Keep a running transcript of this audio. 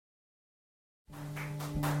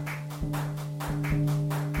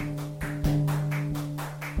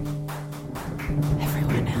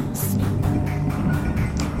Everyone else.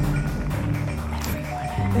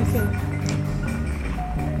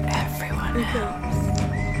 Everyone else.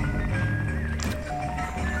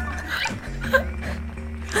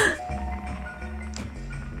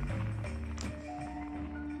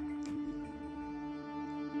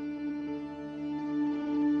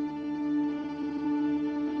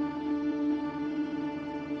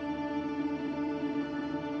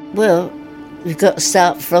 Well, we've got to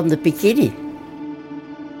start from the beginning.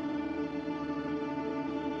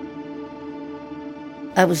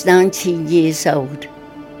 I was 19 years old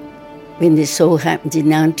when this all happened in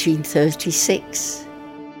 1936.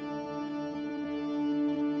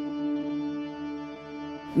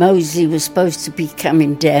 Moseley was supposed to be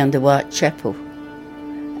coming down to Whitechapel,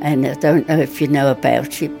 and I don't know if you know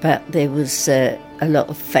about it, but there was a lot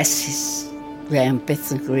of fascists around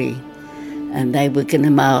Bethnal Green, and they were going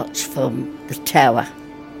to march from the Tower.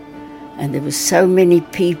 And there were so many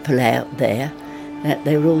people out there that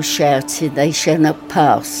they were all shouting, "They shall not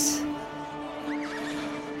pass."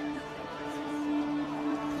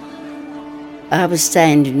 I was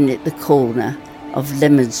standing at the corner of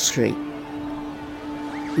Lemon Street.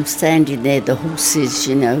 I'm standing there, the horses,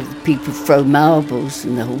 the people throw marbles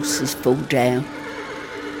and the horses fall down.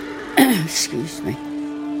 Excuse me.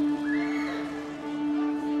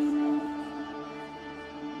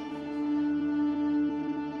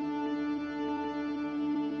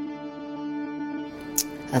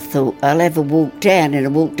 I thought, I'll have a walk down, and I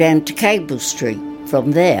walked down to Cable Street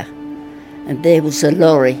from there. And there was a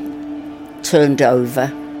lorry turned over,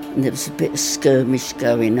 and there was a bit of skirmish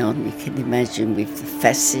going on, you can imagine, with the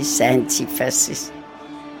fascists, anti-fascists.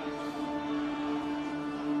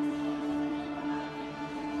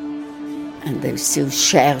 And they were still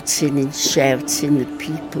shouting, the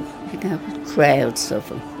people, crowds of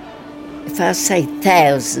them. If I say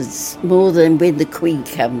thousands, more than when the Queen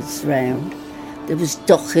comes round. There was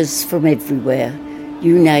dockers from everywhere.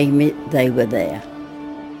 You name it, they were there.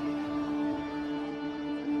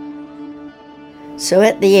 So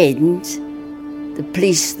at the end, the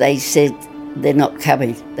police, they said, they're not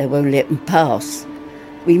coming. They won't let them pass.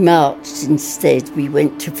 We marched instead. We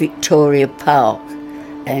went to Victoria Park.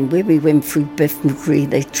 And when we went through Bethnal Green,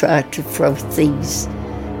 they tried to throw things,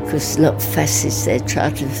 because a lot of fascists there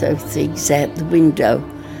tried to throw things out the window.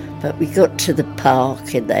 But we got to the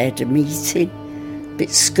park and they had a meeting. Bit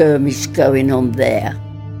skirmish going on there.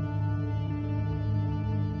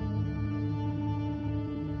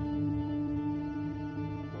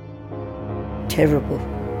 Terrible.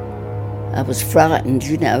 I was frightened,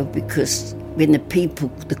 because when the people,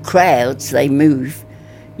 the crowds, they move,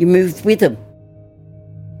 you move with them.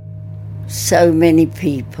 So many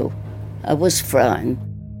people. I was frightened.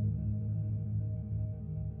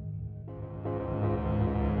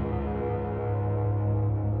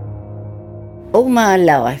 All my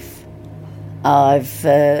life, I've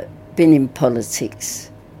been in politics,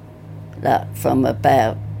 like from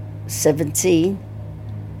about 17,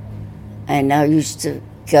 and I used to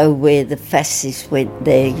go where the fascists went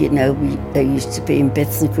there, they used to be in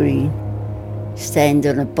Bethnal Green, stand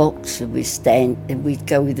on a box and we'd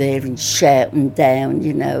go there and shout them down,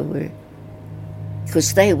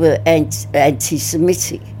 because they were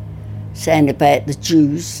anti-Semitic, saying about the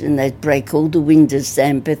Jews, and they'd break all the windows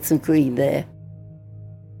down Bethnal Green there.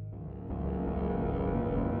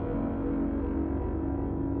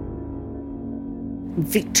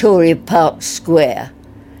 Victoria Park Square,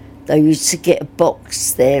 they used to get a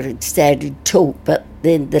box there and stand and talk, but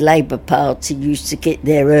then the Labour Party used to get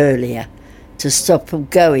there earlier to stop them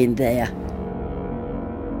going there.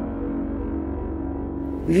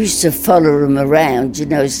 We used to follow them around,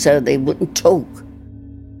 so they wouldn't talk.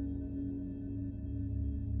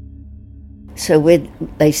 So when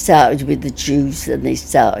they started with the Jews and they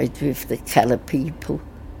started with the coloured people,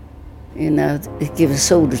 they give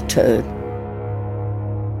us all a turn.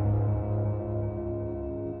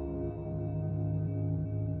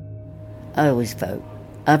 I always vote.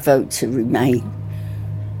 I vote to remain.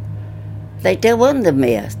 They don't want the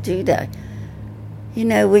mayor, do they?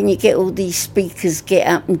 When you get all these speakers get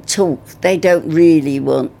up and talk, they don't really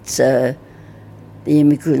want the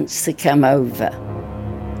immigrants to come over,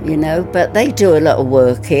 but they do a lot of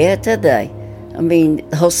work here, don't they? I mean,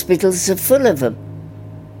 the hospitals are full of them.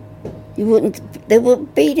 There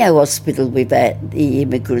wouldn't be no hospital without the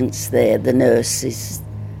immigrants there, the nurses.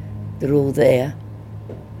 They're all there.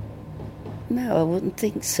 No, I wouldn't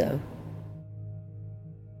think so.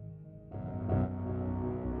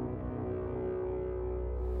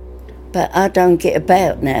 But I don't get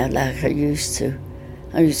about now like I used to.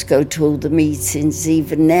 I used to go to all the meetings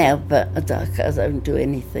even now, but I don't do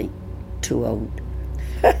anything. Too old.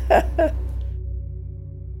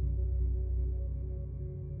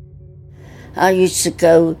 I used to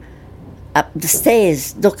go up the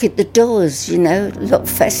stairs, knock at the doors, a lot of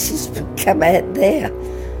fascists would come out there.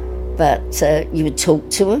 But you would talk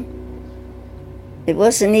to them. It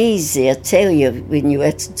wasn't easy, I tell you, when you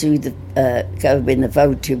had to do go when the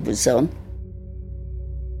voting was on.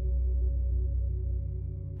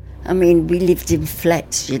 I mean, we lived in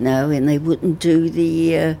flats, and they wouldn't do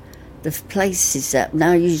the places up. And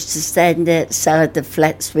I used to stand outside the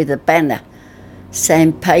flats with a banner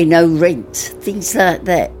saying pay no rent, things like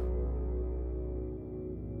that.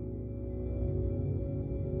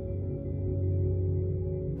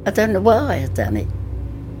 I don't know why I done it.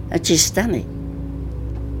 I just done it.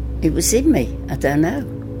 It was in me. I don't know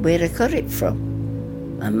where I got it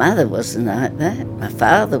from. My mother wasn't like that. My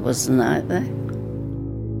father wasn't like that.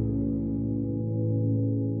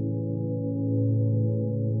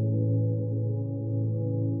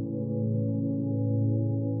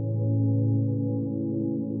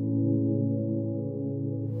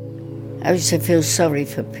 I used to feel sorry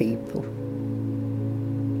for people.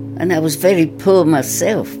 And I was very poor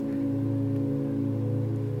myself.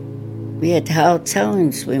 We had hard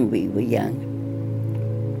times when we were young.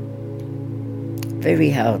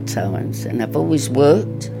 Very hard times. And I've always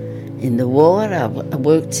worked. In the war, I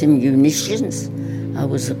worked in munitions. I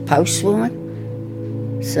was a postwoman.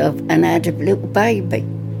 And I had a little baby.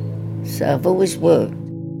 So I've always worked.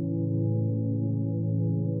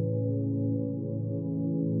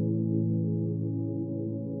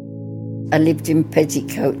 I lived in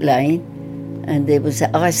Petticoat Lane, and there was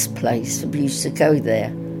an ice place. We used to go there.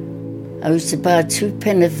 I used to buy 2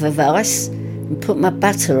 pence of ice and put my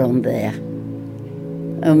butter on there,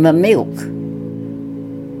 and my milk.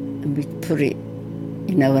 And we'd put it,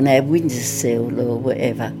 on our windowsill or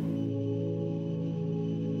whatever.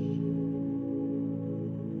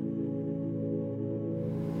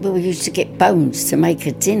 Well, we used to get bones to make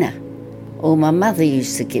a dinner, or my mother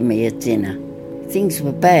used to give me a dinner. Things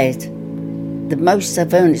were bad. The most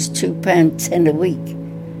I've earned is £2.10 a week.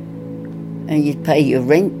 And you'd pay your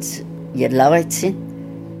rent, your lighting.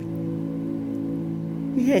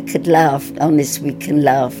 Yeah, I could laugh. Honest, we can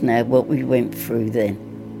laugh now what we went through then.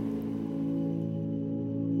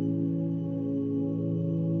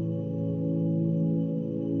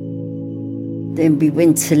 Then we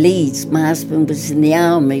went to Leeds. My husband was in the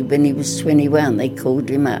army when he was 21. They called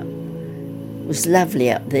him up. It was lovely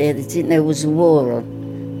up there. They didn't know there was a war on.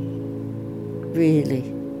 Really.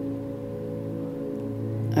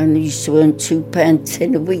 I only used to earn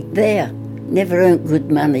 £2.10 a week there. Never earned good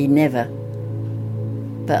money, never.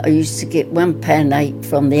 But I used to get £1.8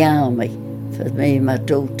 from the army for me and my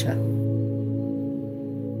daughter.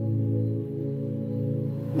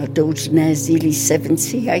 My daughter now is nearly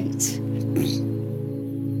 78.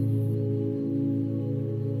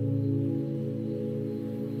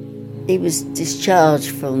 He was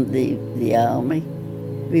discharged from the army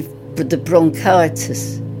with the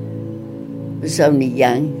bronchitis. I was only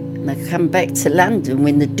young, and I come back to London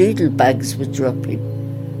when the doodlebugs were dropping.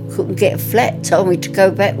 Couldn't get a flat, told me to go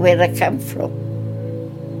back where I come from.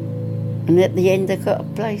 And at the end I got a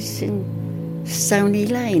place in Stony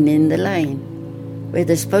Lane, in the lane, where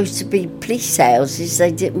there's supposed to be police houses.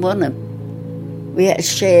 They didn't want them. We had to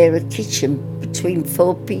share a kitchen between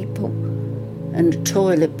 4 people and a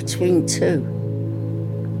toilet between 2.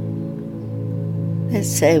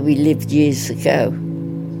 That's how we lived years ago.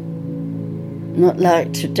 Not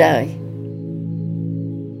like today.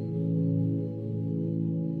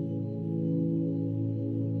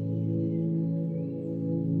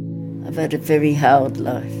 I've had a very hard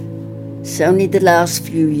life. It's only the last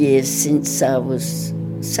few years since I was,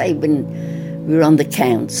 say, when we were on the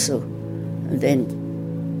council, and then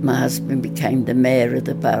my husband became the mayor of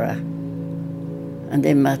the borough, and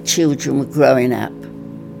then my children were growing up.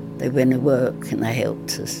 They went to work and they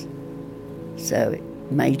helped us. So it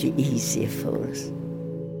made it easier for us.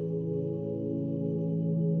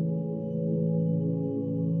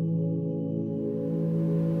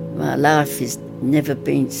 My life has never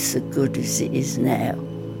been so good as it is now.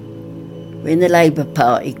 When the Labour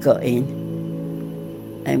Party got in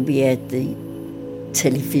and we had the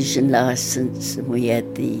television licence and we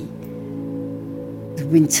had the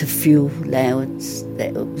winter fuel allowance,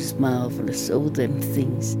 that was marvellous, all them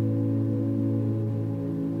things.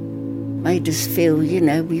 Made us feel,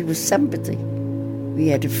 we were somebody. We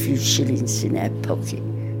had a few shillings in our pocket.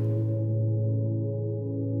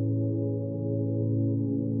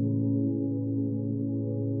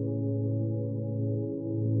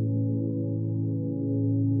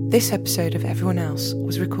 This episode of Everyone Else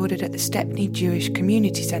was recorded at the Stepney Jewish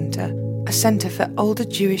Community Centre, a centre for older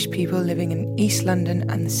Jewish people living in East London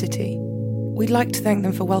and the city. We'd like to thank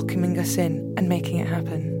them for welcoming us in and making it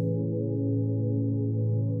happen.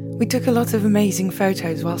 We took a lot of amazing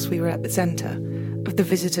photos whilst we were at the centre, of the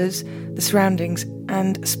visitors, the surroundings,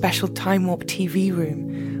 and a special time warp TV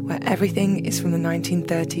room where everything is from the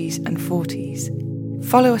 1930s and 40s.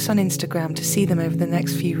 Follow us on Instagram to see them over the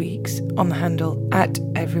next few weeks on the handle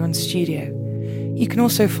 @EveryoneStudio. You can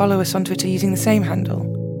also follow us on Twitter using the same handle.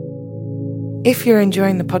 If you're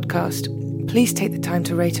enjoying the podcast, please take the time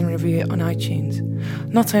to rate and review it on iTunes.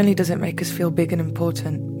 Not only does it make us feel big and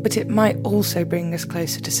important, but it might also bring us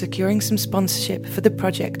closer to securing some sponsorship for the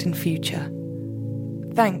project in future.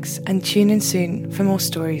 Thanks, and tune in soon for more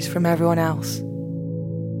stories from everyone else.